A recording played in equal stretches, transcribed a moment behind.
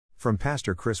From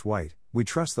Pastor Chris White, we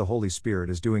trust the Holy Spirit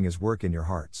is doing His work in your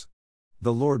hearts.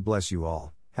 The Lord bless you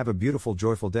all. Have a beautiful,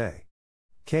 joyful day.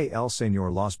 Que el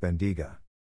Señor los bendiga.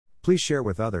 Please share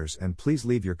with others and please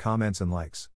leave your comments and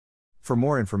likes. For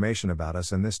more information about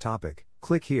us and this topic,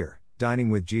 click here,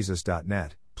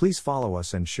 diningwithjesus.net. Please follow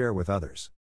us and share with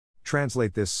others.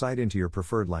 Translate this site into your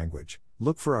preferred language.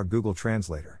 Look for our Google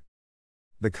Translator.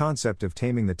 The concept of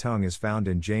taming the tongue is found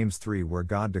in James 3, where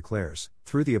God declares,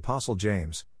 through the Apostle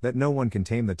James, that no one can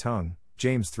tame the tongue,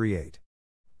 James 3:8.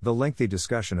 The lengthy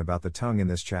discussion about the tongue in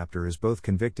this chapter is both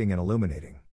convicting and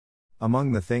illuminating.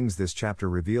 Among the things this chapter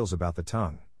reveals about the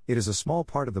tongue, it is a small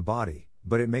part of the body,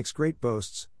 but it makes great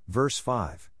boasts. Verse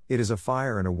 5, it is a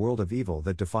fire and a world of evil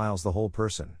that defiles the whole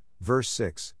person. Verse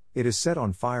 6, it is set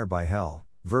on fire by hell.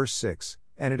 Verse 6,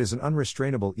 and it is an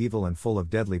unrestrainable evil and full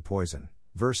of deadly poison.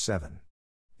 Verse 7.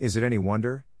 Is it any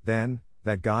wonder, then,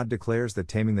 that God declares that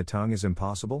taming the tongue is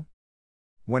impossible?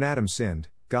 When Adam sinned,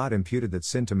 God imputed that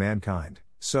sin to mankind,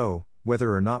 so,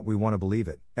 whether or not we want to believe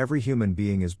it, every human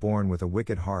being is born with a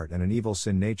wicked heart and an evil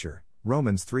sin nature.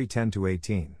 Romans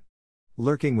 3:10-18.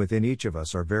 Lurking within each of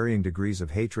us are varying degrees of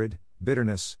hatred,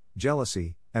 bitterness,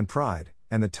 jealousy, and pride,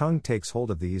 and the tongue takes hold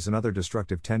of these and other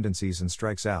destructive tendencies and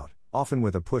strikes out, often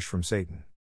with a push from Satan.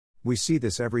 We see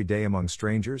this every day among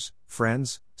strangers,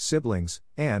 friends, siblings,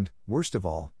 and, worst of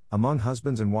all, among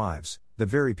husbands and wives, the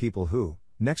very people who,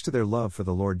 next to their love for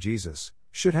the Lord Jesus,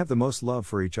 should have the most love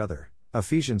for each other.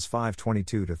 Ephesians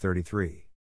 5:22-33.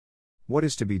 What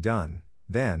is to be done,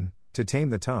 then, to tame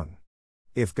the tongue?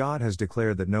 If God has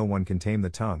declared that no one can tame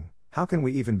the tongue, how can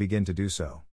we even begin to do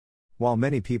so? While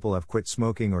many people have quit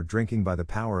smoking or drinking by the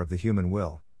power of the human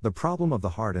will, the problem of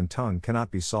the heart and tongue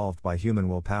cannot be solved by human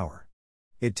willpower.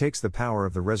 It takes the power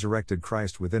of the resurrected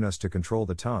Christ within us to control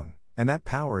the tongue, and that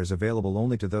power is available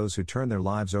only to those who turn their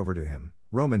lives over to Him.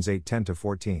 Romans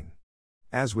 8:10-14.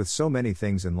 As with so many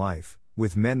things in life,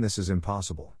 with men this is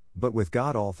impossible, but with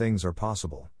God all things are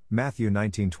possible. Matthew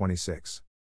 19:26.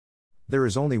 There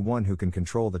is only one who can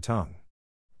control the tongue.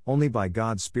 Only by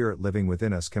God's Spirit living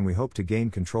within us can we hope to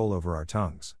gain control over our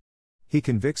tongues. He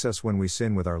convicts us when we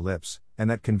sin with our lips, and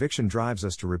that conviction drives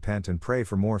us to repent and pray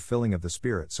for more filling of the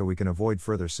Spirit so we can avoid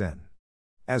further sin.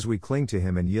 As we cling to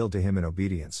Him and yield to Him in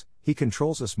obedience, He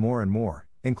controls us more and more,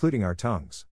 including our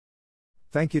tongues.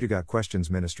 Thank you to Got Questions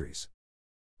Ministries.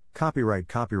 Copyright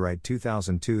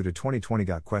 2002 to 2020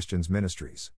 Got Questions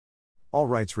Ministries. All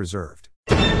rights reserved.